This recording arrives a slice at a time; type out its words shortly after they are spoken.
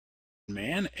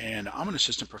Mann, and I'm an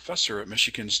assistant professor at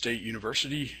Michigan State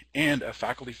University and a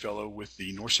faculty fellow with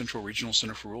the North Central Regional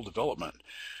Center for Rural Development.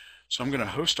 So I'm going to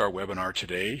host our webinar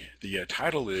today. The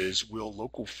title is Will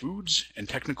Local Foods and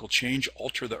Technical Change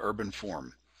Alter the Urban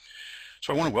Form?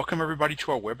 So I want to welcome everybody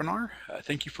to our webinar.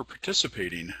 Thank you for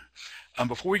participating.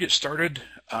 Before we get started,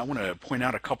 I want to point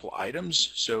out a couple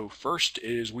items. So first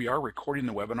is we are recording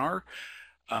the webinar.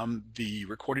 The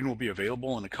recording will be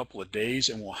available in a couple of days,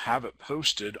 and we'll have it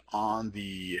posted on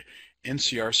the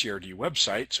NCRCRD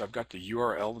website. So I've got the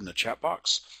URL in the chat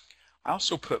box. I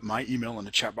also put my email in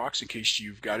the chat box in case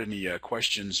you've got any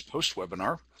questions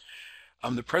post-webinar.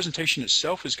 The presentation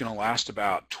itself is going to last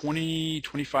about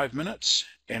 20-25 minutes,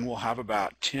 and we'll have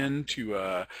about 10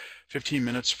 to 15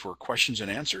 minutes for questions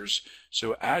and answers.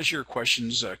 So as your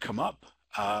questions come up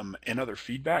and other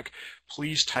feedback,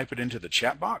 please type it into the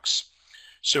chat box.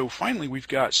 So finally, we've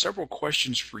got several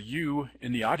questions for you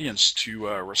in the audience to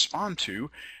respond to,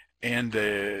 and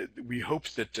we hope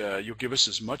that you'll give us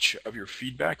as much of your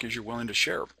feedback as you're willing to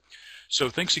share. So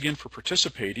thanks again for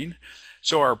participating.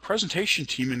 So our presentation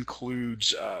team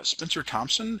includes Spencer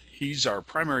Thompson. He's our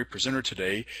primary presenter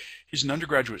today. He's an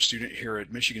undergraduate student here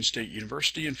at Michigan State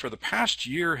University, and for the past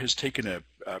year has taken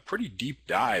a pretty deep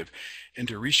dive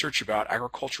into research about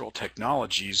agricultural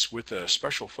technologies with a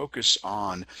special focus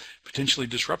on potentially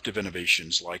disruptive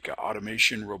innovations like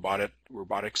automation,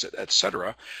 robotics,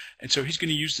 etc. And so he's going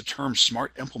to use the term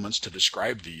smart implements to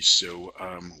describe these. So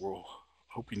we're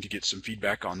hoping to get some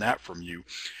feedback on that from you.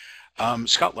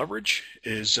 Scott Leveridge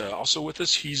is also with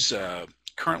us. He's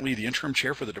currently the interim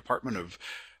chair for the Department of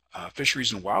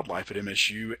Fisheries and Wildlife at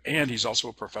MSU, and he's also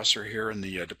a professor here in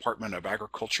the Department of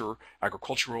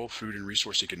Agricultural, Food, and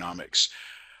Resource Economics.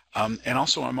 And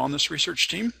also I'm on this research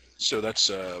team, so that's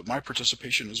my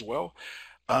participation as well.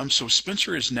 So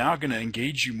Spencer is now going to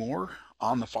engage you more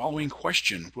on the following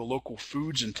question: will local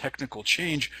foods and technical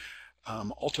change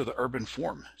alter the urban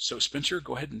form? So Spencer,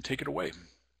 go ahead and take it away.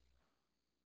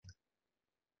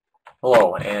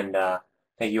 Hello, and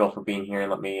thank you all for being here.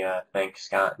 And let me thank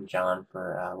Scott and John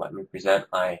for letting me present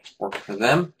my work for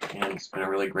them. And it's been a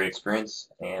really great experience.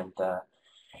 And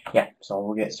yeah, so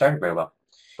we'll get started very well.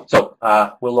 So,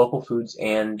 will local foods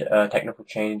and technical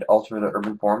change alter the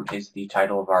urban form is the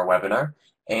title of our webinar.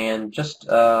 And just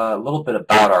a little bit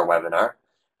about our webinar.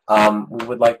 We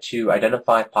would like to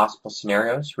identify possible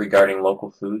scenarios regarding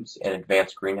local foods and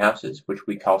advanced greenhouses, which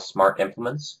we call smart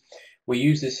implements. We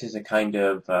use this as a kind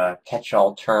of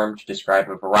catch-all term to describe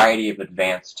a variety of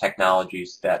advanced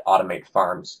technologies that automate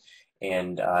farms,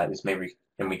 and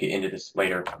we get into this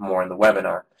later more in the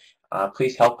webinar.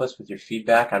 Please help us with your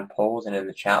feedback on polls and in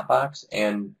the chat box,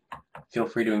 and feel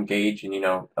free to engage in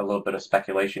a little bit of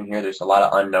speculation here. There's a lot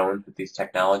of unknowns with these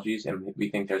technologies, and we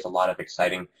think there's a lot of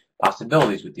exciting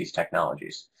possibilities with these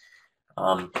technologies.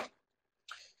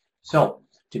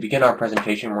 To begin our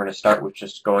presentation, we're going to start with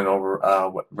just going over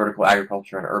what vertical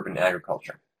agriculture and urban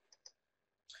agriculture.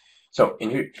 So,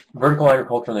 vertical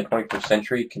agriculture in the 21st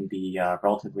century can be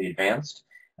relatively advanced.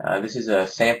 This is a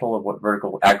sample of what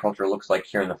vertical agriculture looks like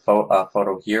here in the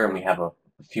photo here, and we have a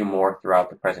few more throughout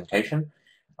the presentation.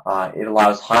 It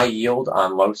allows high yield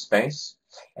on low space.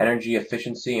 Energy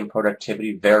efficiency and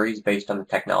productivity varies based on the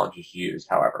technologies used,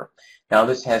 however. Now,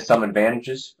 this has some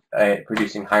advantages,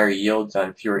 producing higher yields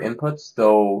on fewer inputs,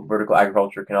 though vertical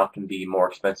agriculture can often be more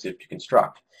expensive to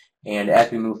construct. And as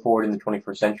we move forward in the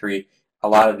 21st century, a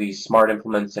lot of these smart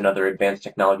implements and other advanced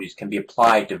technologies can be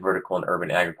applied to vertical and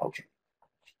urban agriculture.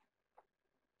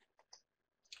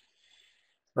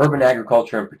 Urban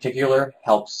agriculture in particular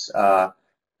helps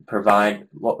provide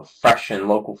fresh and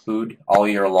local food all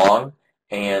year long,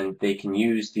 and they can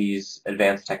use these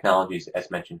advanced technologies as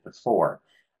mentioned before.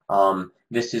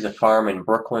 This is a farm in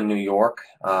Brooklyn, New York,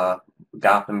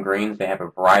 Gotham Greens. They have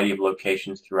a variety of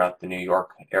locations throughout the New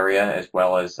York area, as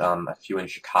well as a few in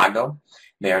Chicago.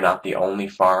 They are not the only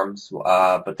farms,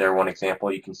 but they're one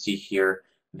example. You can see here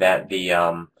that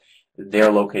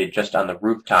they're located just on the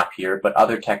rooftop here, but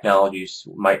other technologies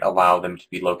might allow them to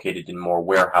be located in more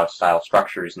warehouse-style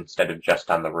structures instead of just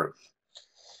on the roof.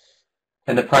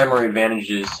 And the primary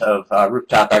advantages of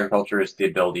rooftop agriculture is the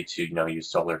ability to use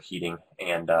solar heating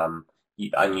and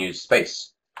unused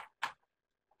space.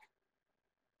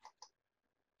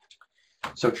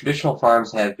 So traditional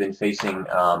farms have been facing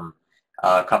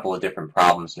a couple of different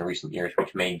problems in recent years,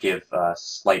 which may give a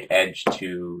slight edge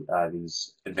to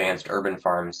these advanced urban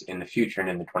farms in the future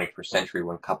and in the 21st century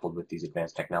when coupled with these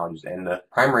advanced technologies. And the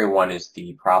primary one is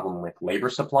the problem with labor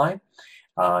supply.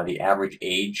 The average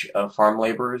age of farm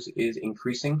laborers is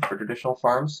increasing for traditional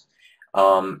farms,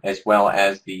 as well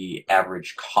as the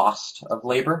average cost of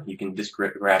labor. This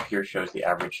graph here shows the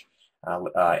average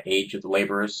age of the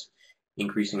laborers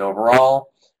increasing overall,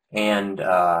 and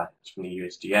it's from the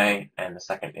USDA. And the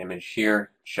second image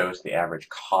here shows the average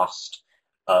cost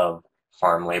of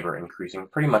farm labor increasing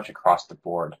pretty much across the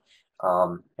board.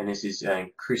 And this is an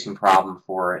increasing problem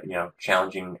for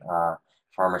challenging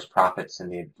farmers' profits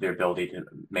and their ability to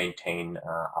maintain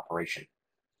operation.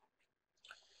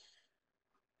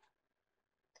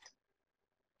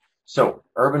 So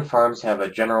urban farms have a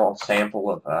general sample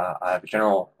of a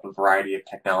general variety of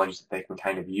technologies that they can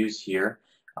kind of use here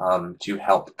to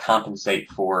help compensate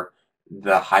for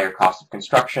the higher cost of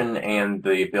construction and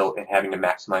the ability having to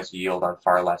maximize yield on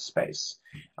far less space.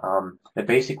 The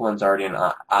basic ones already in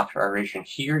operation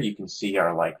here you can see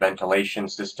are like ventilation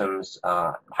systems,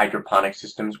 hydroponic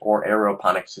systems, or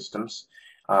aeroponic systems,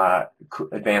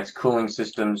 advanced cooling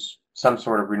systems, some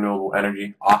sort of renewable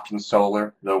energy, often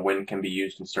solar, though wind can be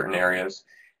used in certain areas,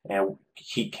 and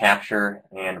heat capture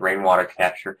and rainwater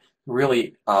capture.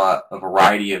 Really a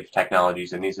variety of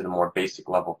technologies, and these are the more basic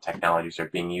level technologies that are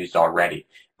being used already.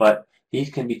 But these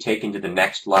can be taken to the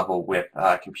next level with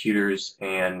computers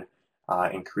and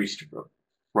increased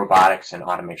robotics and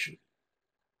automation.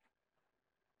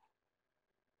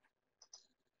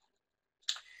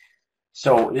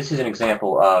 So this is an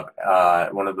example of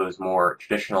one of those more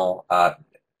traditional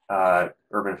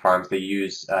urban farms. They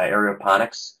use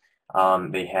aeroponics.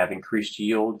 They have increased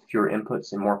yield, fewer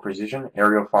inputs, and more precision.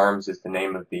 Aerial Farms is the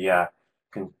name of the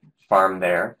farm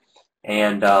there.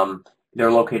 And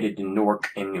they're located in Newark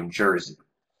in New Jersey.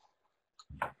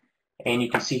 And you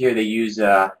can see here they use,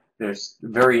 there's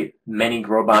very many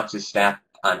grow boxes stacked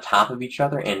on top of each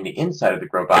other, and the inside of the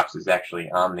grow box is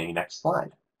actually on the next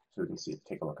slide. So we can see,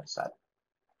 take a look inside.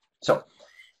 So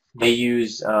they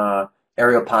use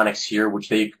aeroponics here, which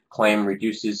they claim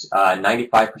reduces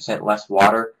 95% less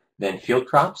water than field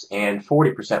crops and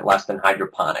 40% less than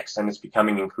hydroponics, and it's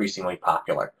becoming increasingly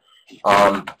popular.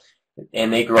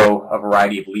 And they grow a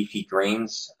variety of leafy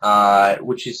grains,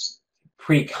 which is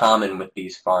pretty common with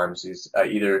these farms, is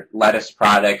either lettuce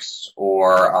products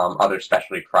or other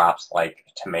specialty crops like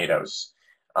tomatoes,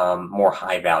 more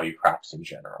high-value crops in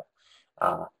general.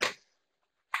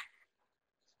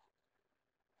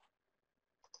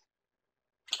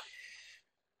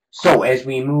 So as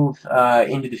we move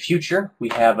into the future, we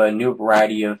have a new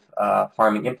variety of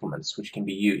farming implements which can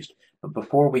be used. But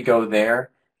before we go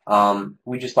there,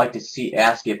 we just like to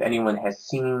ask if anyone has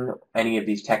seen any of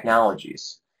these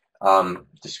technologies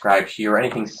described here or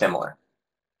anything similar.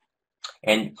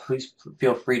 And please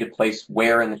feel free to place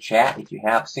where in the chat if you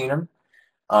have seen them,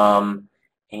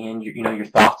 and your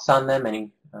thoughts on them,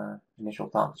 any initial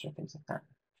thoughts or things like that.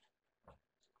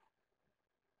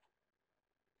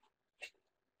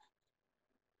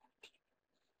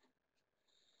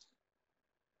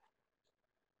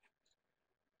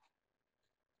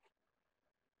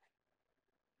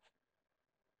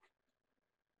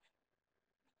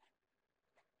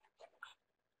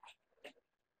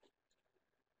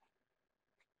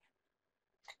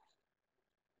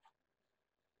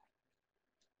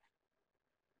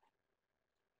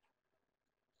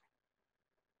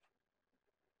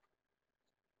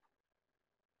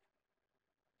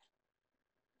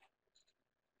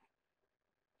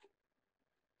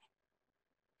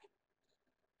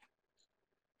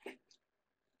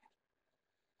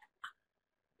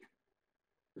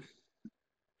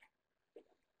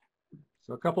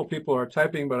 So a couple people are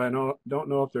typing, but I don't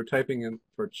know if they're typing in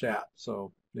for chat.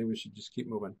 So maybe we should just keep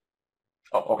moving.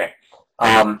 Oh, okay.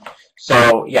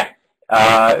 So yeah,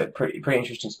 pretty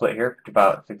interesting split here,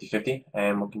 about 50-50,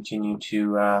 and we'll continue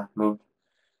to move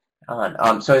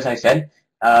on. So as I said,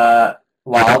 while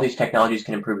all these technologies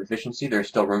can improve efficiency, there's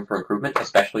still room for improvement,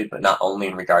 especially but not only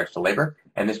in regards to labor.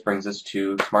 And this brings us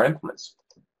to smart implements.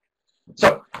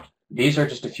 So these are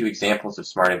just a few examples of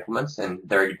smart implements, and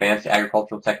they're advanced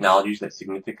agricultural technologies that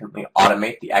significantly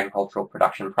automate the agricultural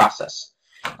production process.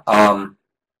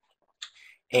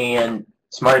 And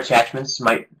smart attachments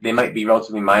might be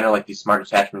relatively minor, like these smart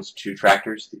attachments to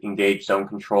tractors. Engage zone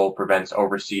control prevents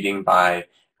overseeding by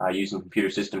using computer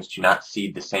systems to not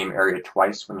seed the same area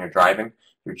twice when you're driving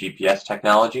through GPS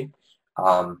technology.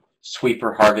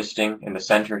 Sweeper harvesting in the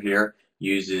center here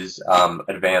uses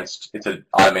it's an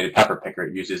automated pepper picker.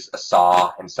 It uses a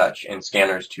saw and such and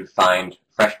scanners to find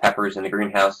fresh peppers in the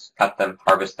greenhouse, cut them,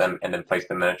 harvest them, and then place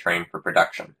them in a train for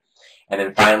production. And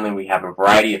then finally, we have a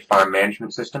variety of farm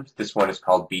management systems. This one is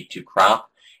called B2Crop,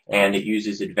 and it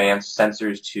uses advanced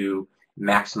sensors to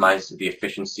maximize the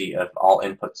efficiency of all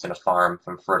inputs in a farm,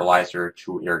 from fertilizer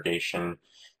to irrigation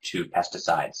to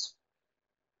pesticides.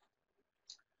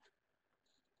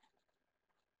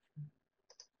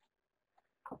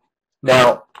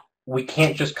 Now, we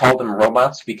can't just call them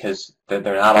robots because they're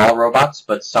not all robots,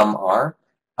 but some are.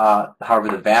 However,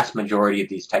 the vast majority of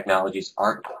these technologies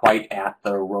aren't quite at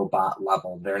the robot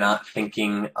level. They're not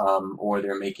thinking, or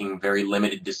they're making very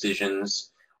limited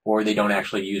decisions, or they don't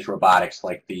actually use robotics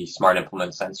like the smart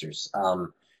implement sensors.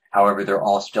 However, they're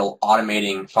all still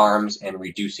automating farms and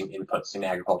reducing inputs in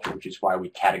agriculture, which is why we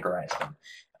categorize them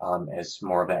as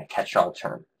more of that catch-all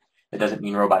term. It doesn't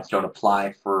mean robots don't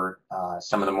apply for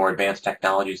some of the more advanced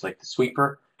technologies like the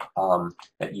sweeper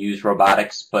that use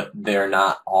robotics, but they're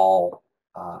not all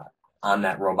on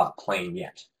that robot plane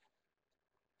yet.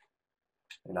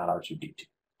 They're not R2-D2.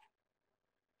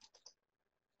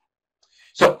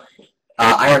 So,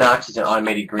 Ironox is an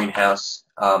automated greenhouse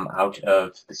out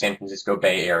of the San Francisco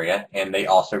Bay Area, and they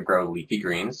also grow leafy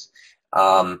greens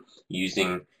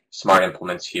using smart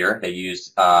implements here. They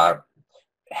use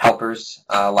helpers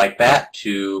like that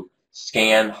to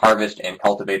scan, harvest, and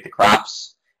cultivate the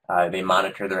crops. They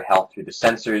monitor their health through the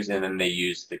sensors, and then they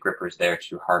use the grippers there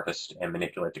to harvest and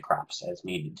manipulate the crops as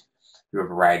needed through a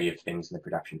variety of things in the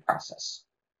production process.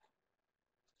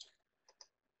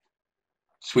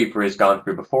 Sweeper has gone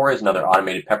through before, is another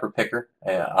automated pepper picker.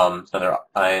 And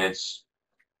it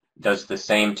does the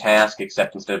same task,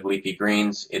 except instead of leafy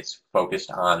greens, it's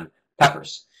focused on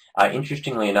peppers.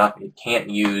 Interestingly enough, it can't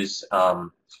use a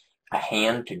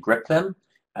hand to grip them,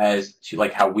 as to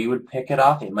like how we would pick it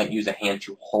off. It might use a hand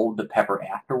to hold the pepper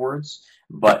afterwards,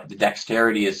 but the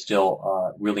dexterity is still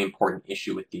a really important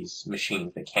issue with these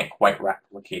machines. They can't quite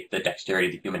replicate the dexterity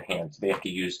of the human hand, so they have to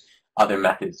use other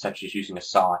methods, such as using a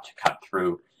saw to cut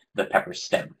through the pepper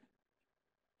stem.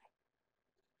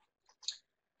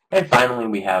 And finally,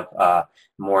 we have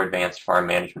more advanced farm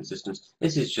management systems.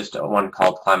 This is just one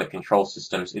called Climate Control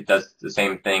Systems. It does the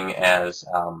same thing as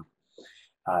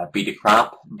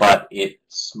Bee2Crop, but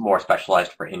it's more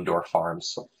specialized for indoor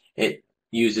farms. It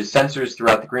uses sensors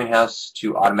throughout the greenhouse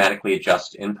to automatically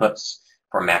adjust inputs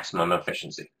for maximum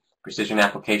efficiency. Precision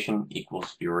application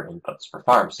equals fewer inputs for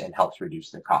farms and helps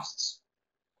reduce their costs.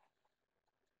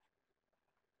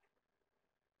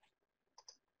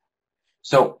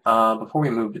 So before we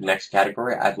move to the next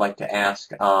category, I'd like to ask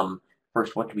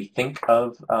first, what do we think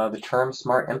of the term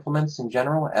smart implements in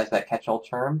general as that catch-all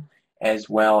term, as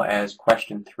well as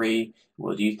question 3,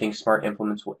 well, do you think smart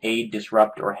implements will aid,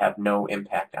 disrupt, or have no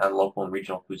impact on local and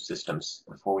regional food systems?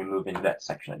 Before we move into that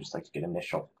section, I'd just like to get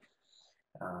initial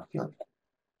feeling.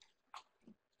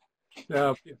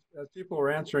 Yeah, as people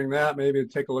were answering that, maybe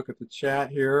take a look at the chat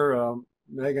here.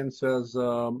 Megan says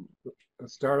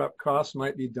startup costs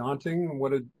might be daunting.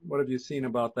 What have you seen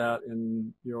about that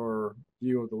in your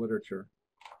view of the literature?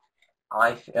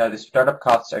 The startup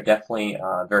costs are definitely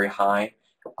very high.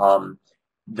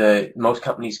 Most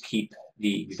companies keep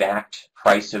the exact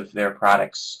price of their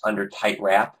products under tight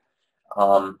wrap,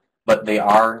 but they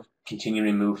are continuing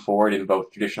to move forward in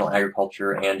both traditional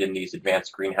agriculture and in these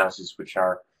advanced greenhouses, which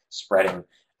are spreading.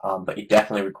 But it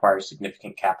definitely requires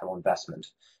significant capital investment.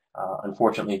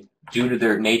 Unfortunately, due to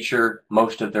their nature,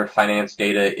 most of their finance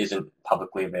data isn't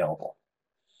publicly available.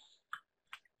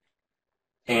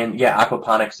 And yeah,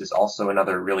 aquaponics is also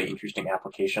another really interesting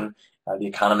application. The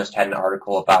Economist had an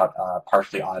article about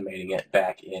partially automating it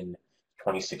back in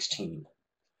 2016.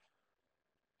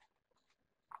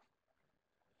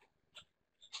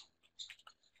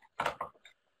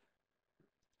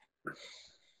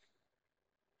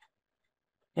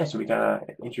 Yeah, so we got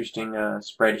an interesting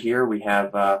spread here. We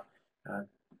have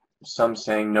some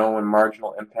saying no and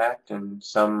marginal impact, and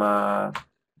some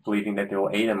believing that they will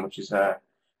aid them, which is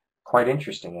quite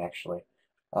interesting, actually.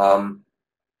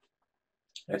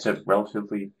 It's a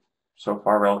so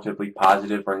far relatively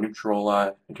positive or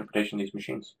neutral interpretation of these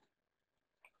machines.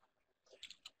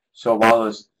 So while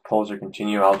those polls are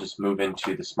continuing, I'll just move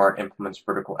into the smart implements,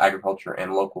 vertical agriculture,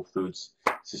 and local foods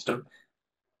system.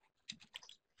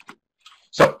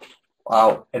 So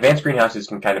advanced greenhouses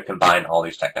can kind of combine all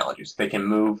these technologies. They can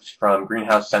move from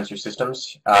greenhouse sensor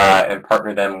systems and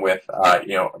partner them with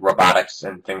robotics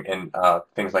and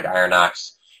things like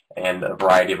Ironox and a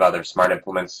variety of other smart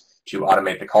implements to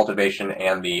automate the cultivation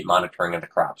and the monitoring of the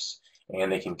crops.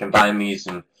 And they can combine these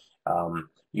and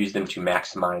use them to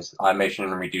maximize automation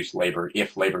and reduce labor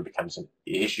if labor becomes an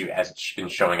issue, as it's been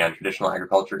showing on traditional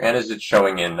agriculture and as it's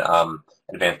showing in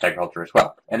advanced agriculture as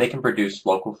well. And they can produce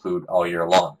local food all year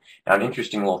long. Now, an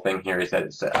interesting little thing here is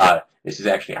that this is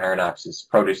actually Ironox's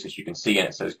produce, as you can see, and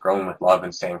it says grown with love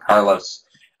in San Carlos.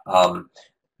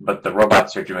 But the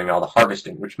robots are doing all the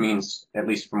harvesting, which means, at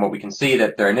least from what we can see,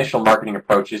 that their initial marketing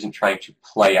approach isn't trying to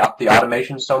play up the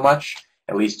automation so much,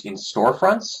 at least in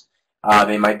storefronts.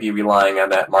 They might be relying on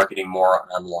that marketing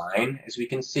more online, as we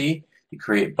can see, to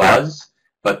create buzz.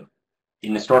 But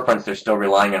in the storefronts, they're still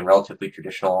relying on relatively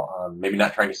traditional, maybe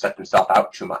not trying to set themselves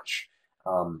out too much.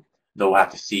 They'll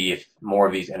have to see if more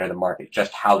of these enter the market,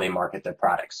 just how they market their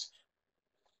products.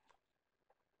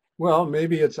 Well,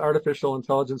 maybe it's artificial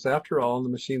intelligence after all, and the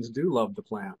machines do love the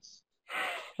plants.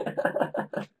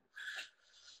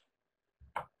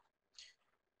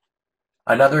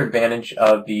 Another advantage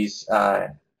of these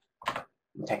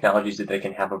technologies that they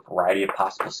can have a variety of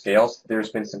possible scales.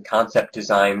 There's been some concept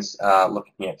designs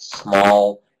looking at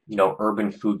small,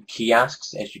 urban food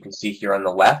kiosks, as you can see here on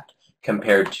the left,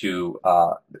 compared to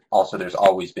also there's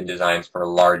always been designs for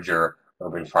larger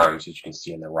urban farms, as you can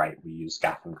see on the right. We use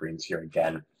Gotham Greens here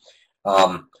again.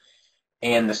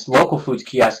 And this local foods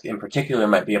kiosk in particular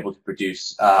might be able to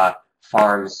produce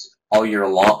farms all year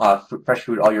long, fresh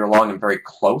food all year long and very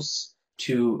close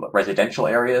to residential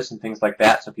areas and things like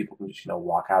that, so people can just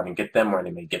walk out and get them, or they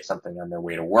may get something on their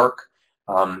way to work.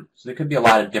 So there could be a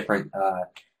lot of different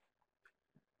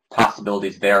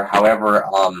possibilities there. However,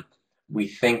 we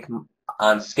think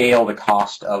on scale the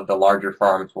cost of the larger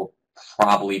farms will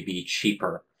probably be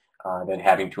cheaper than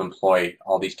having to employ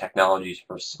all these technologies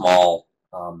for small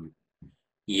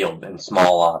yield and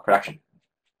small production.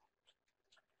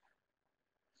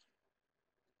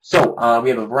 So we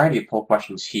have a variety of poll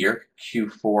questions here,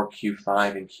 Q4,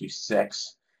 Q5, and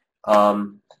Q6.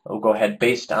 We'll go ahead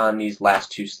based on these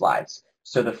last two slides.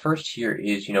 So the first here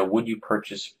is, would you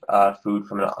purchase food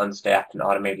from an unstaffed and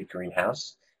automated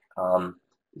greenhouse? The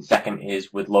second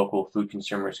is, would local food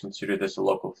consumers consider this a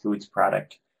local foods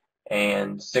product?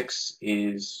 And 6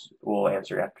 is, we'll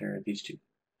answer after these two.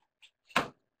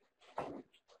 There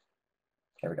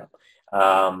we go.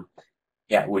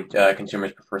 Yeah, would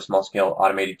consumers prefer small-scale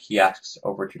automated kiosks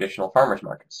over traditional farmers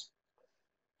markets?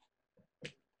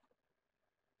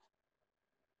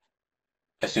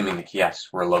 Assuming the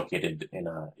kiosks were located in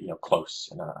a,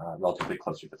 relatively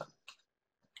closer to them.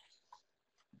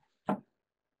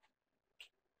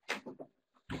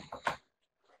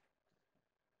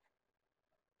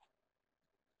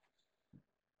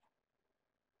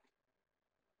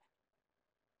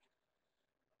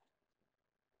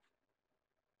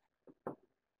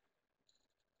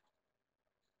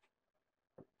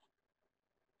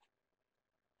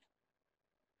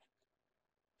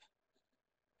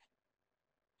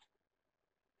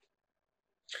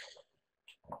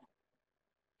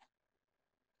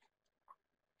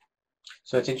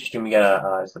 So it's interesting, we get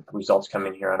as the results come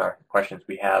in here on our questions,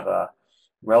 we have a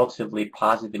relatively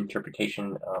positive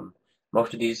interpretation.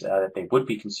 Most of these, that they would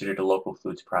be considered a local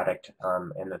foods product,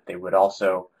 and that they would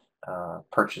also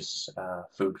purchase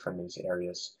food from these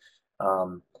areas.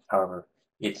 However,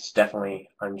 it's definitely,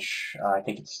 I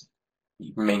think it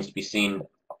remains to be seen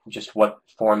just what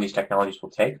form these technologies will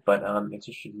take, but it's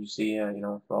interesting to see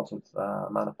relative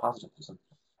amount of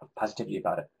positivity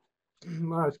about it.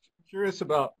 I was curious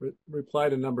about reply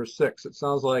to number 6. It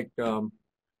sounds like that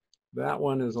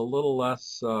one is a little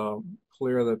less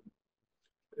clear.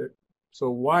 So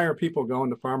why are people going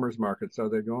to farmers markets? Are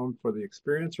they going for the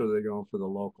experience, or are they going for the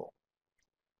local?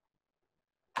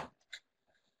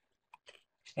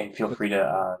 And feel free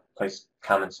to place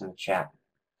comments in the chat.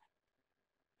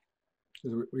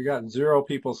 We got 0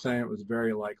 people saying it was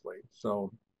very likely.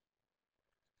 So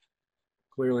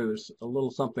clearly there's a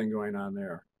little something going on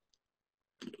there.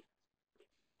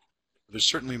 There's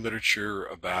certainly literature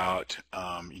about,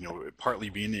 partly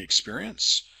being the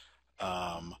experience,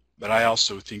 but I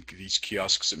also think these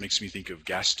kiosks, it makes me think of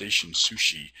gas station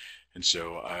sushi, and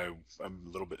so I'm a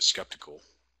little bit skeptical.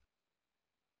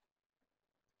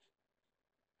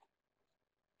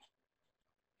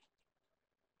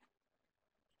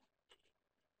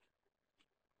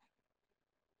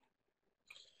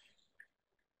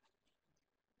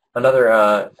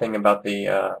 Another thing about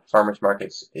the farmers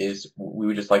markets is we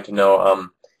would just like to know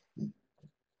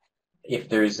if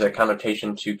there's a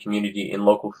connotation to community in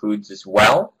local foods as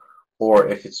well, or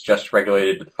if it's just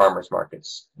regulated to the farmers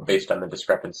markets based on the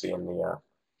discrepancy in the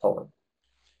polling.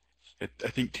 I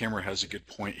think Tamara has a good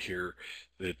point here,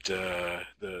 that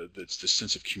that's the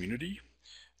sense of community,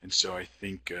 and so I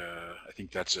think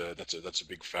that's a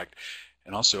big fact,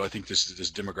 and also I think this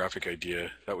demographic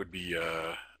idea, that would be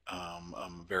a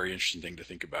very interesting thing to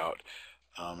think about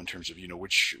in terms of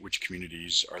which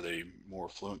communities are they, more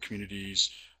affluent communities,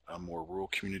 more rural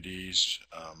communities,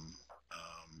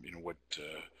 what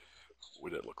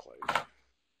would it look like?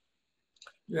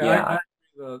 Yeah.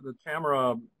 The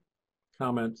Tamara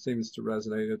comment seems to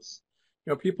resonate. It's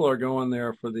people are going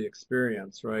there for the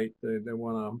experience, right? They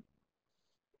want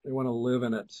to live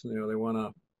in it. They want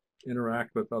to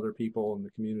interact with other people in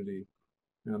the community.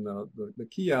 And the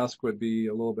kiosk would be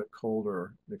a little bit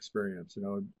colder experience.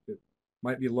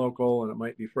 might be local and it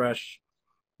might be fresh,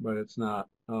 but it's not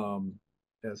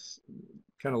as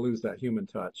kind of lose that human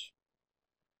touch.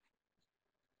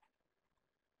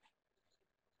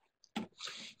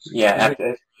 Yeah, that's a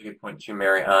really good point too,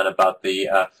 Mary, on about the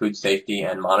food safety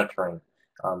and monitoring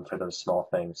for those small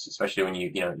things, especially when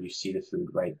you see the food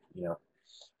right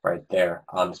there,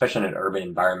 especially in an urban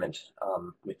environment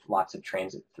with lots of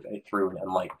transit through, and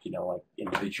unlike like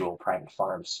individual private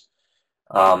farms.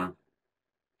 And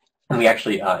we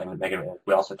actually, and Megan,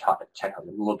 we also check a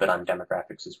little bit on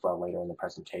demographics as well later in the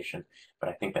presentation, but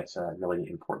I think that's a really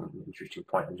important and interesting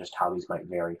point on just how these might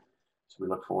vary. So we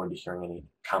look forward to hearing any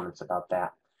comments about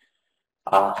that.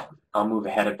 I'll move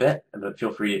ahead a bit, but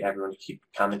feel free, everyone, to keep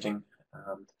commenting.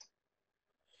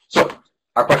 So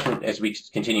our question as we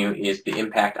continue is the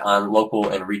impact on local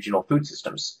and regional food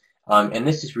systems. And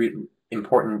this is really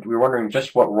important. We're wondering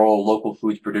just what role local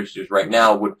foods producers right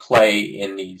now would play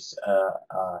in these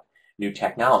new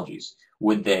technologies.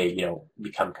 Would they,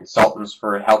 become consultants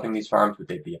for helping these farms? Would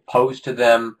they be opposed to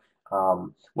them?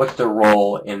 What's their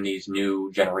role in these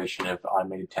new generation of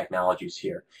automated technologies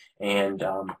here? And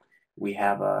we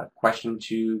have a question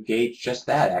to gauge just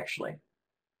that, actually.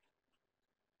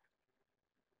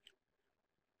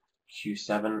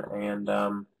 Q7 and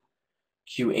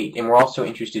Q8. And we're also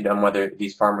interested in whether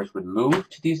these farmers would move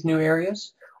to these new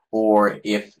areas, or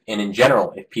if, and in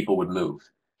general, if people would move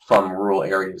from rural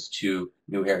areas to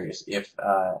new areas, if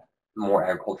more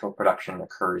agricultural production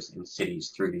occurs in cities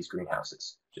through these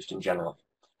greenhouses, just in general,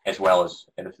 as well as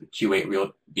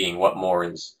Q8 being what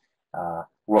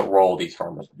role these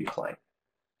farmers would be playing.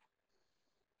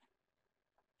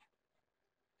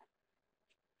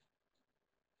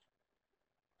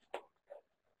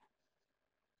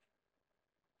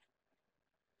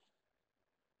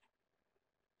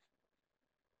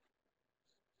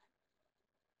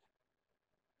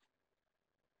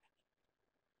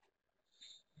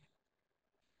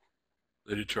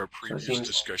 Related to our previous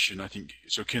discussion, I think,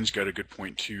 so Ken's got a good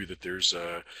point too, that there's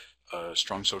a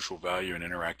strong social value in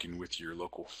interacting with your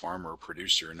local farmer or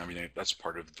producer. And I mean, that's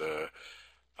part of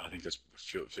I think that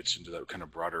fits into that kind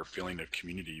of broader feeling of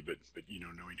community, but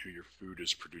knowing who your food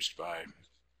is produced by.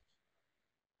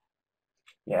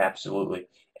 Yeah, absolutely.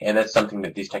 And that's something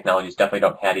that these technologies definitely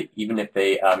don't have, even if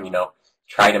they,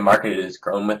 try to market it as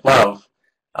grown with love.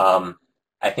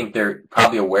 I think they're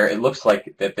probably aware. It looks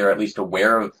like that they're at least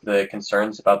aware of the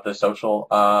concerns about the social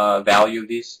value of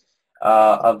these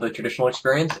of the traditional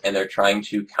experience, and they're trying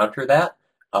to counter that.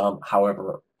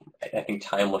 However, I think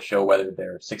time will show whether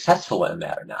they're successful in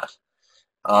that or not.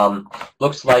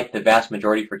 Looks like the vast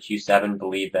majority for Q7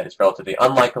 believe that it's relatively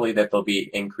unlikely that there'll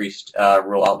be increased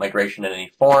rural out-migration in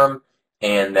any form,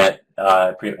 and that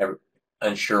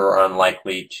unsure or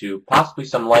unlikely to possibly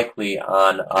some likely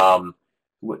on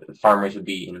farmers would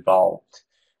be involved,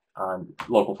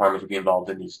 local farmers would be involved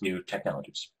in these new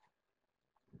technologies.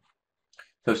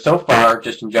 So far,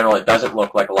 just in general, it doesn't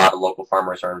look like a lot of local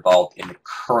farmers are involved in the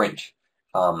current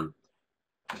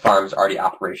farms already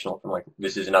operational.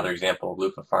 This is another example of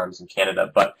loofah farms in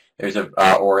Canada, but there's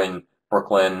or in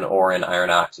Brooklyn or in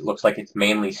Iron Ox. It looks like it's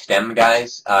mainly STEM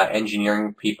guys,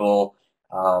 engineering people,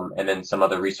 and then some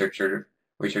other researchers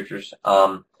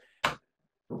are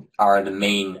the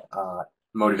main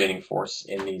motivating force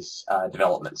in these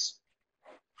developments.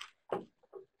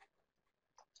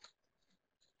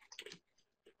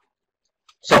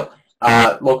 So,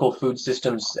 local food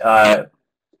systems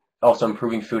also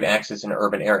improving food access in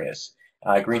urban areas.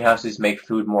 Greenhouses make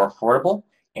food more affordable,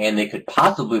 and they could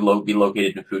possibly be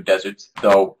located in food deserts,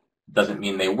 though doesn't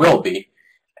mean they will be.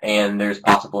 And there's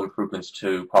possible improvements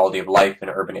to quality of life in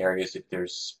urban areas if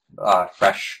there's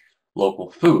fresh local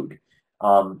food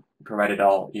provided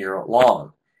all year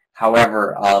long.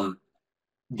 However,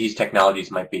 these technologies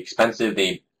might be expensive.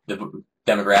 The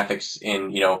demographics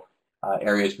in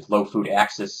areas with low food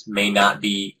access may not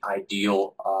be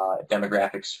ideal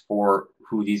demographics for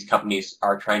who these companies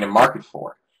are trying to market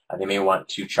for. They may want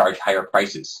to charge higher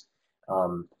prices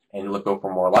and go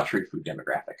for more luxury food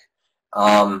demographic.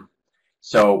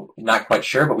 So not quite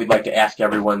sure, but we'd like to ask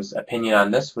everyone's opinion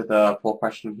on this with a poll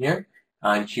question here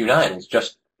on Q9. It's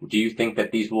just, do you think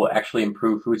that these will actually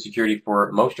improve food security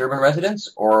for most urban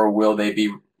residents, or will they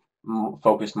be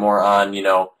focused more on,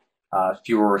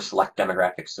 fewer select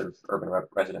demographics of urban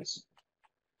residents?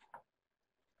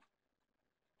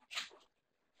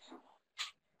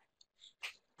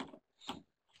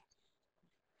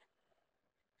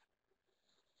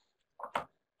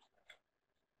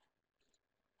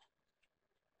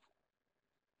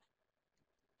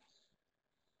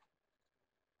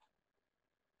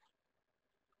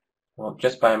 Well,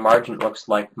 just by a margin, it looks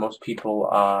like most people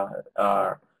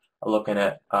looking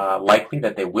at likely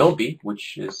that they will be,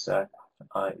 which is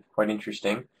quite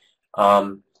interesting.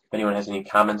 If anyone has any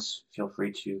comments, feel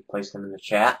free to place them in the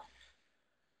chat.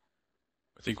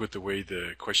 I think with the way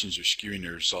the questions are skewing,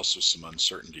 there's also some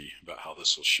uncertainty about how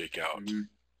this will shake out. Mm-hmm.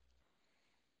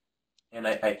 And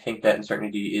I think that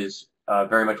uncertainty is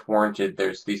very much warranted.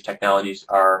 These technologies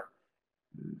are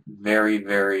very,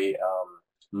 very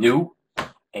new,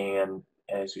 and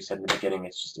as we said in the beginning,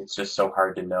 it's just so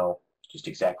hard to know just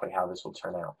exactly how this will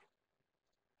turn out.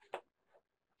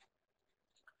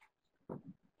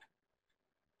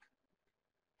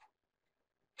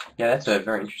 Yeah, that's a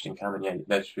very interesting comment. Yeah,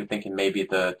 that's you're thinking maybe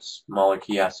the smaller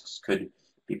kiosks could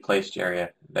be placed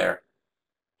area there.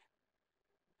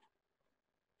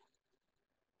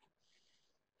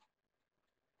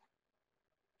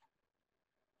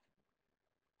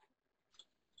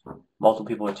 Multiple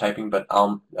people are typing, but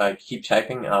I'll keep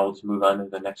typing. I'll just move on to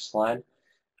the next slide.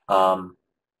 So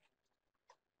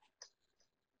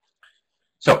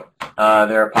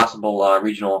there are possible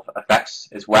regional effects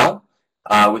as well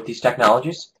with these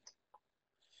technologies.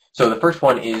 So the first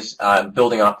one is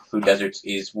building off food deserts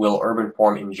is, will urban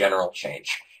form in general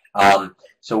change?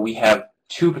 So we have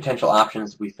two potential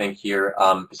options we think here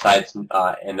besides and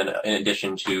then in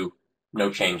addition to no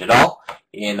change at all.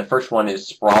 And the first one is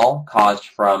sprawl caused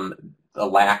from the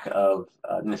lack of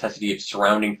necessity of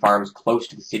surrounding farms close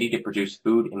to the city to produce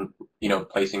food, and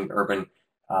placing urban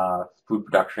food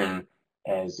production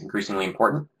as increasingly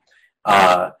important,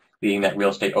 leading that real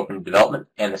estate open to development.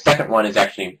 And the second one is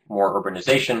actually more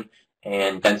urbanization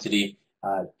and density,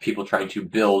 people trying to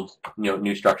build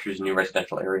new structures, new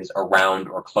residential areas around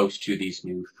or close to these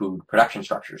new food production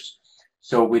structures.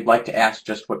 So we'd like to ask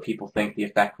just what people think the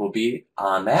effect will be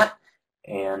on that,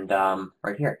 and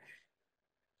right here.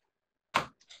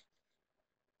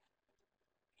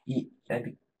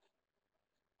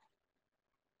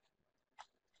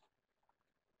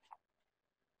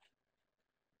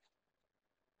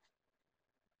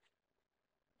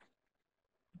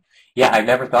 Yeah, I've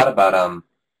never thought about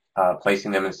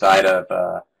placing them inside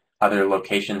of other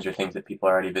locations or things that people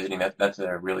are already visiting. That's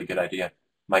a really good idea.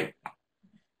 Might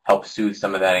help soothe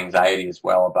some of that anxiety as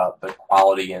well about the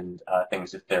quality and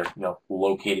things if they're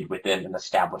located within an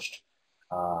established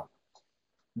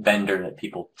vendor that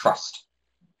people trust.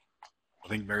 I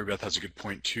think Mary Beth has a good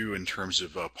point too in terms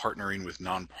of partnering with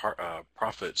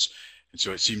non-profits. And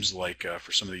so it seems like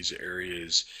for some of these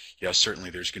areas, yeah, certainly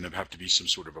there's going to have to be some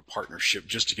sort of a partnership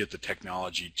just to get the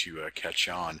technology to catch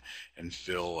on and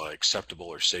feel acceptable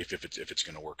or safe if it's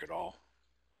going to work at all.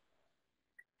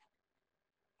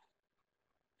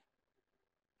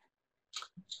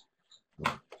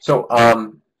 So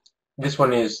this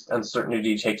one is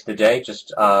uncertainty takes the day,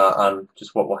 just on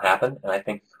just what will happen, and I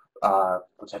think we'll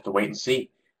just have to wait and see.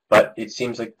 But it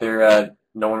seems like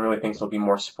no one really thinks there'll be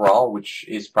more sprawl, which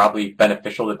is probably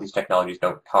beneficial that these technologies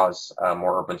don't cause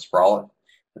more urban sprawl.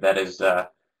 But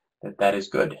that is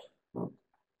good.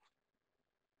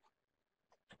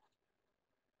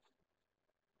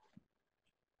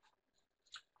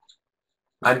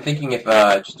 I'm thinking if,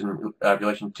 just in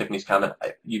relation to Tiffany's comment,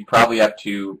 you'd probably have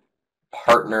to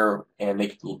partner, and they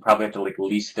could probably have to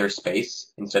lease their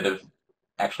space instead of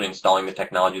actually installing the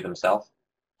technology themselves.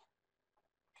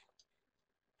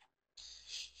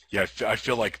 Yeah, I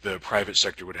feel like the private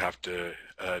sector would have to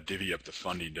divvy up the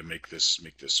funding to make this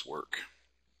work.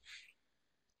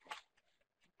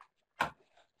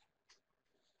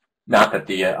 Not that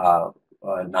the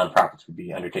nonprofits would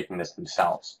be undertaking this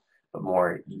themselves, but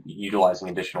more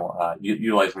utilizing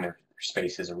utilizing their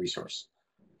space as a resource.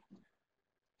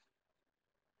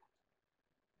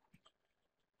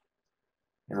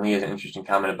 And Lee has an interesting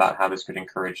comment about how this could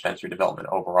encourage denser development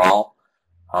overall.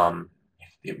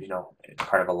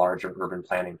 Part of a larger urban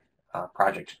planning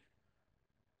project.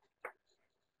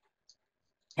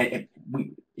 And it'd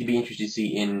be interesting to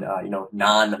see in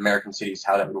non-American cities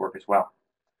how that would work as well.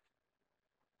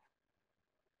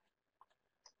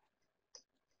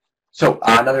 So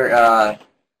another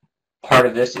part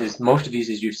of this is most of these,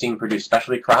 as you've seen, produce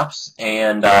specialty crops,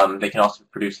 and they can also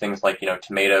produce things like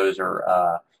tomatoes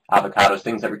or avocados,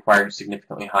 things that require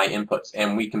significantly high inputs,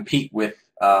 and we compete with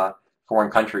foreign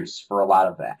countries for a lot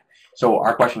of that. So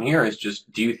our question here is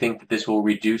just, do you think that this will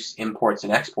reduce imports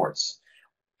and exports?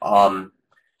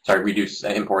 Reduce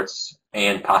imports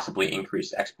and possibly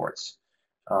increase exports.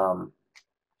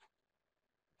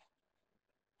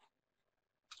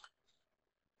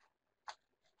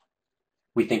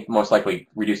 We think most likely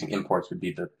reducing imports would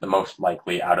be the most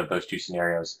likely out of those two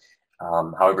scenarios.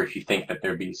 However, if you think that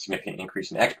there would be a significant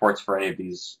increase in exports for any of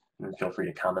these, then feel free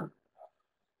to comment.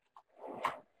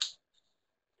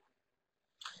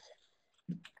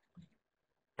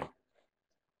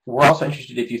 We're also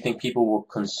interested if you think people will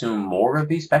consume more of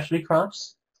these specialty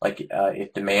crops, like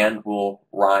if demand will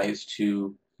rise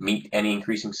to meet any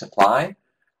increasing supply,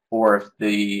 or if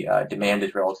the demand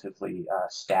is relatively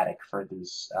static for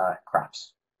these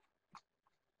crops.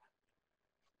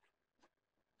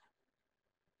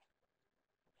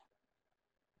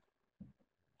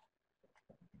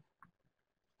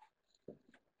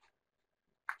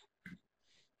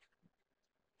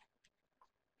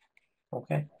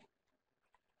 Okay.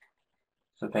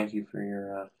 So thank you for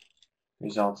your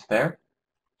results there.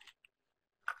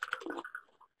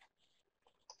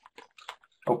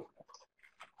 Oh,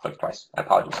 click twice. I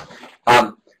apologize.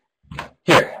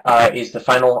 Here is the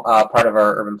final part of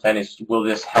our urban plan is, will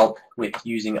this help with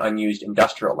using unused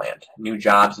industrial land, new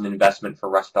jobs and investment for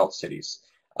Rust Belt cities?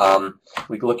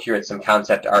 We can look here at some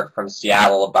concept art from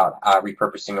Seattle about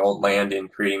repurposing old land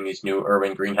and creating these new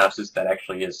urban greenhouses. That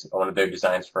actually is one of their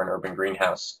designs for an urban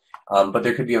greenhouse. But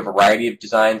there could be a variety of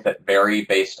designs that vary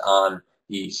based on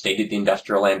the state of the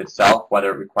industrial land itself,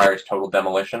 whether it requires total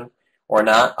demolition or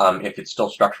not. If it's still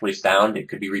structurally sound, it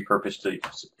could be repurposed to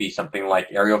be something like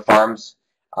aerial farms,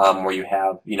 where you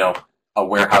have, a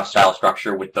warehouse-style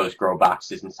structure with those grow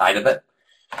boxes inside of it.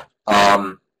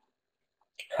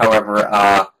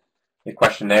 However, the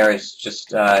question there is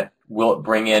just, will it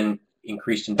bring in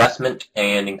increased investment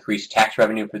and increased tax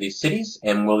revenue for these cities,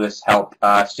 and will this help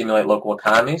stimulate local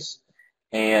economies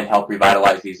and help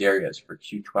revitalize these areas for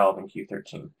Q12 and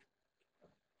Q13?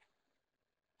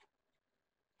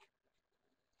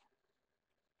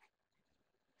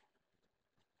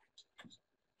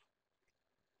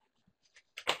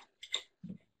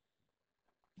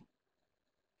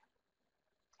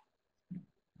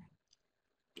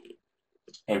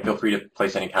 And feel free to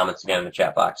place any comments again in the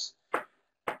chat box.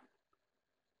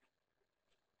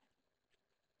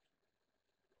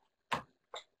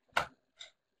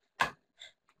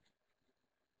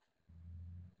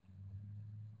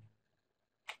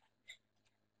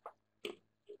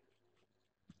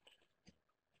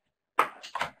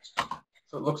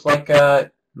 So it looks like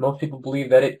most people believe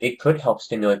that it could help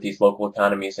stimulate these local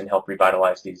economies and help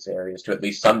revitalize these areas to at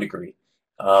least some degree.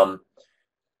 And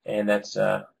that's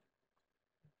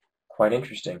quite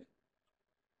interesting.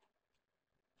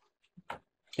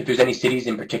 If there's any cities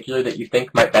in particular that you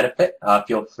think might benefit,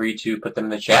 feel free to put them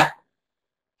in the chat.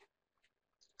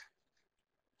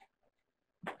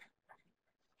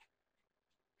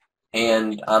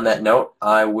 And on that note,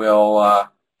 I will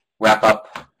wrap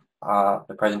up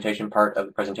the presentation part of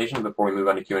the presentation before we move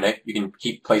on to Q&A. You can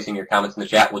keep placing your comments in the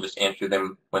chat. We'll just answer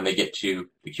them when they get to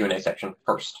the Q&A section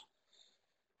first.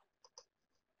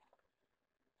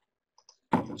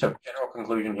 So general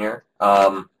conclusion here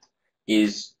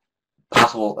is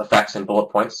possible effects and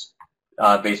bullet points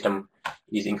based on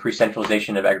these increased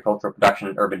centralization of agricultural production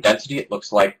and urban density. It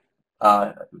looks like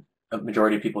a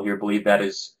majority of people here believe that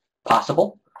is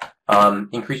possible.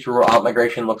 Increased rural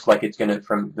outmigration looks like it's going to,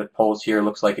 from the polls here,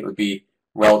 looks like it would be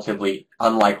relatively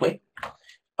unlikely.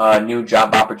 New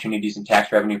job opportunities and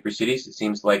tax revenue for cities. It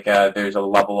seems like there's a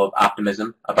level of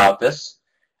optimism about this.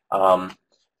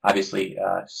 Obviously,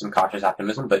 some cautious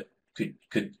optimism, but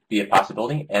could be a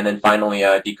possibility. And then finally,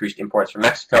 decreased imports from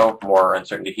Mexico, more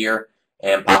uncertainty here,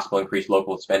 and possible increased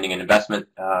local spending and investment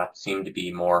seem to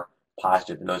be more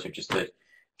positive. And those are just the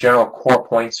general core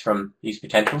points from these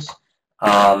potentials.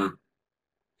 Yeah,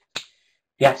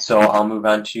 so I'll move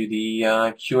on to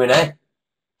the Q&A.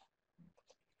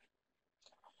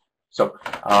 So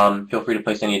feel free to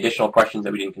place any additional questions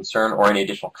that we didn't concern or any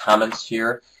additional comments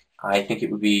here. I think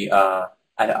it would be, I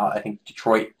think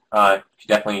Detroit could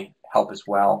definitely help as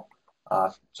well.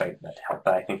 Sorry, not to help,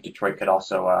 but I think Detroit could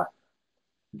also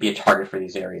be a target for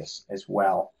these areas as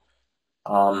well.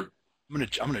 I'm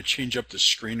gonna change up the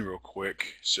screen real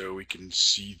quick so we can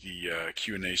see the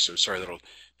Q&A. So sorry that'll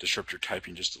disrupt your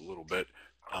typing just a little bit,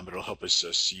 but it'll help us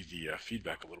see the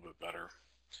feedback a little bit better.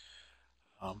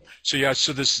 So yeah,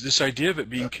 so this idea of it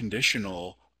being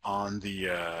conditional on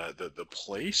the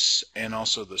place and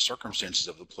also the circumstances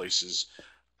of the places,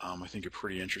 I think a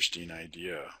pretty interesting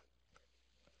idea.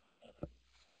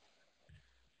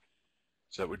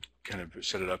 So that would kind of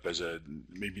set it up as a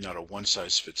maybe not a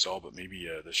one-size-fits-all, but maybe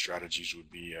the strategies would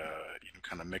be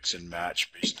kind of mix and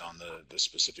match based on the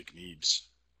specific needs.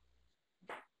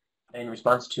 In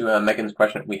response to Megan's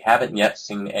question, we haven't yet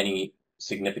seen any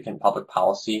significant public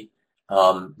policy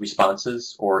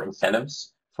responses or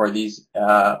incentives for these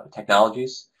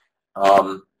technologies.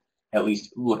 At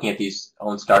least looking at these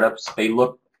own startups, they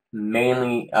look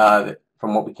mainly,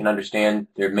 from what we can understand,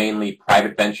 they're mainly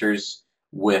private ventures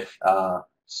with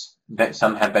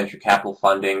some have venture capital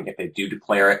funding if they do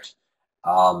declare it.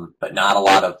 but not a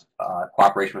lot of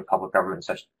cooperation with public government and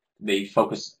such. They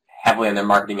focus heavily on their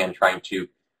marketing and trying to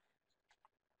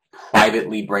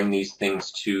privately bring these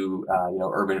things to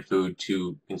urban food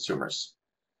to consumers.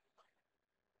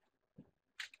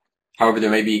 However,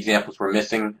 there may be examples we're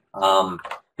missing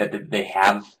that they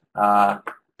have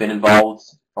been involved,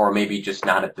 or maybe just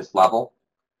not at this level.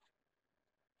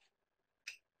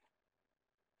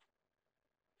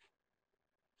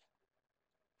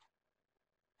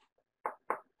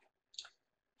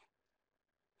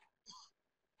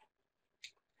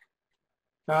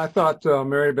 I thought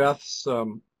Mary Beth's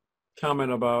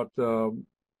comment about the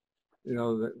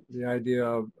idea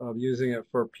of using it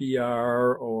for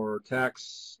PR or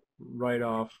tax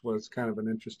write-off was kind of an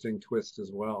interesting twist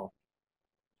as well.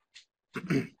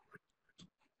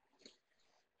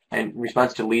 In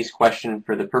response to Lee's question,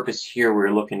 for the purpose here,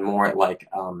 we're looking more at like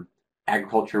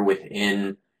agriculture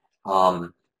within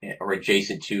or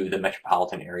adjacent to the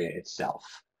metropolitan area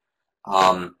itself.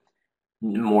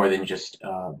 More than just,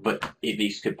 but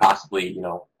these could possibly,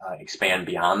 expand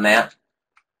beyond that.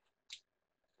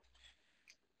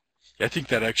 I think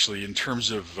that actually, in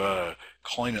terms of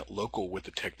calling it local with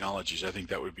the technologies, I think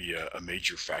that would be a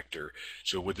major factor.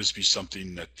 So would this be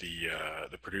something that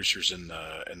the producers in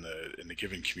the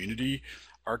given community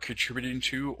are contributing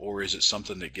to, or is it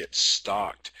something that gets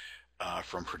stocked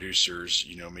from producers,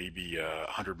 maybe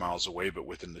 100 miles away, but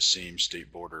within the same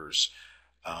state borders?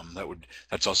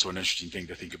 That's also an interesting thing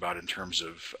to think about in terms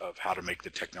of how to make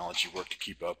the technology work to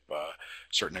keep up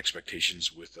certain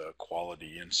expectations with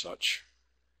quality and such,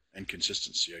 and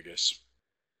consistency, I guess.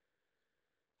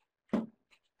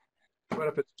 But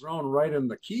if it's grown right in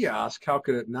the kiosk, how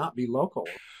could it not be local?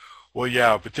 Well,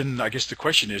 yeah, but then I guess the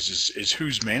question is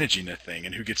who's managing the thing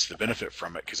and who gets the benefit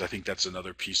from it? Because I think that's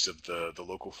another piece of the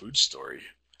local food story.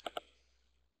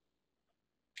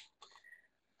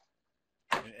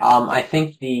 I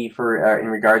think in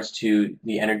regards to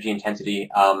the energy intensity,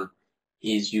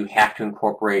 is you have to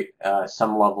incorporate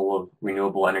some level of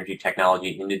renewable energy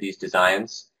technology into these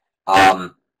designs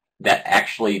that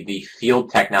actually the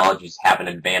field technologies have an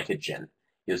advantage in.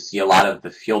 You'll see a lot of the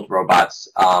field robots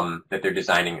that they're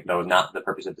designing, though not the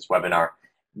purpose of this webinar,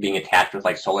 being attached with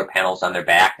like solar panels on their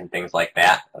back and things like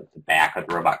that, the back of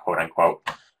the robot, quote unquote,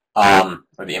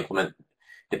 or the implement,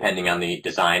 depending on the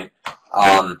design.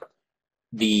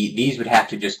 These would have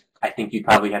to just, I think you'd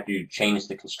probably have to change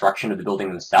the construction of the building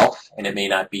themselves, and it may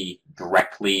not be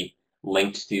directly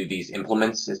linked to these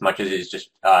implements as much as it is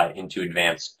just into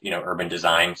advanced, urban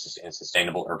design and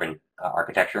sustainable urban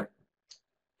architecture.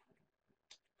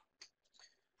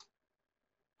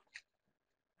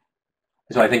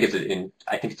 So I think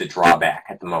it's a drawback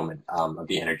at the moment of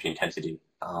the energy intensity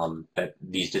that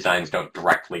these designs don't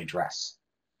directly address.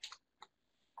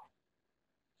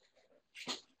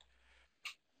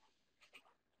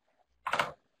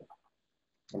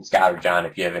 And Scott or John,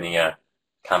 if you have any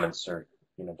comments or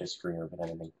disagree with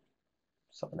anything,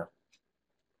 just let me know.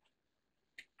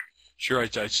 Sure,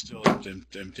 I still am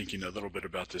thinking a little bit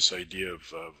about this idea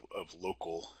of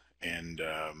local and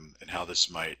how this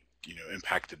might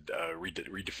impact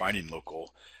redefining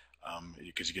local,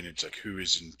 because again, it's like who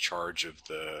is in charge of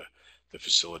the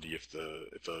facility. If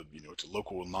it's a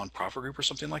local nonprofit group or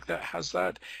something like that has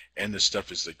that, and this stuff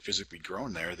is like physically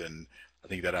grown there, then I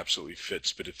think that absolutely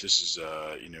fits. But if this is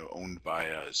owned by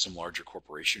some larger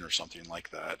corporation or something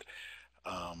like that,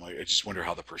 I just wonder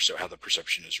how the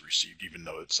perception is received, even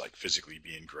though it's like physically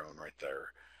being grown right there.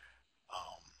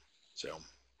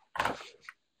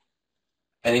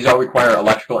 And these all require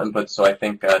electrical inputs, so I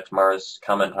think Tamara's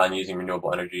comment on using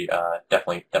renewable energy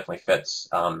definitely fits.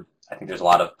 I think there's a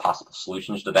lot of possible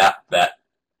solutions to that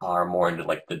are more into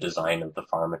like the design of the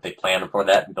farm. If they plan for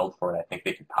that and build for it, I think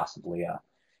they could possibly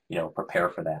prepare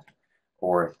for that.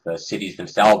 Or if the cities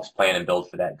themselves plan and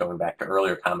build for that, going back to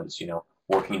earlier comments,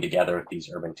 working together with these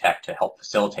urban tech to help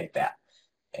facilitate that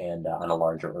and on a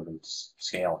larger urban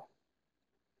scale.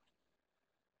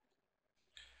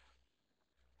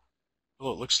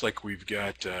 Well, it looks like we've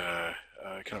got kind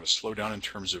of a slowdown in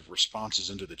terms of responses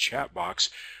into the chat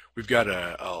box. We've got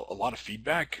a lot of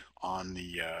feedback on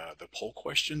the poll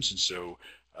questions, and so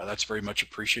that's very much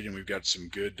appreciated. And we've got some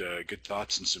good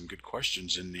thoughts and some good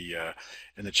questions in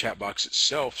the chat box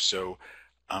itself. So,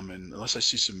 and unless I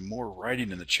see some more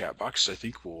writing in the chat box, I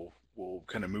think we'll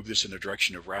kind of move this in the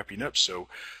direction of wrapping up. So,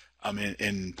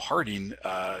 in parting,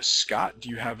 Scott, do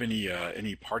you have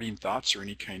any parting thoughts or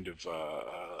any kind of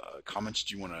comments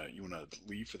you want to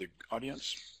leave for the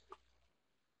audience?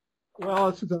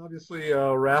 Well, this is obviously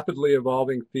a rapidly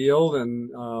evolving field, and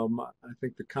I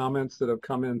think the comments that have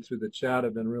come in through the chat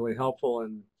have been really helpful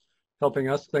in helping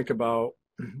us think about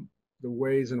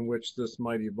ways in which this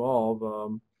might evolve.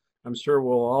 I'm sure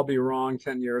we'll all be wrong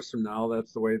 10 years from now.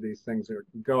 That's the way these things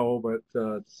go, but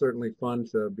it's certainly fun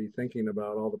to be thinking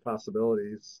about all the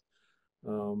possibilities,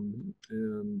 and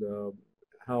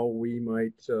how we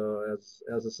might,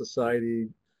 as a society,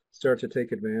 start to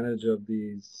take advantage of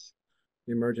these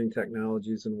emerging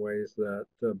technologies in ways that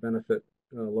benefit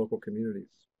local communities.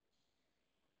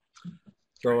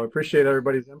 So I appreciate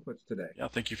everybody's inputs today. Yeah,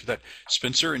 thank you for that.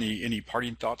 Spencer, any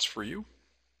parting thoughts for you?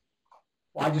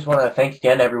 Well, I just want to thank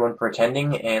again everyone for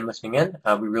attending and listening in.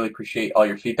 We really appreciate all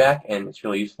your feedback, and it's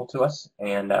really useful to us.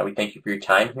 And we thank you for your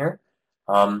time here.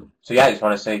 So yeah, I just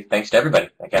want to say thanks to everybody,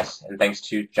 I guess, and thanks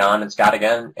to John and Scott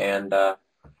again, and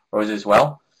Rosa as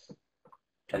well.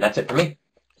 And that's it for me.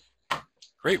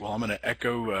 Great. Well, I'm going to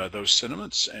echo those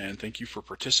sentiments, and thank you for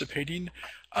participating.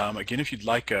 Again, if you'd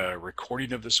like a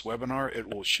recording of this webinar,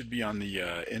 it should be on the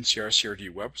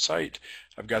NCRCRD website.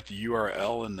 I've got the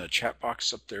URL in the chat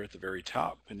box up there at the very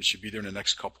top, and it should be there in the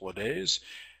next couple of days.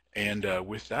 And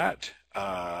with that,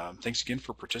 thanks again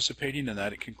for participating, and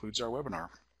that concludes our webinar.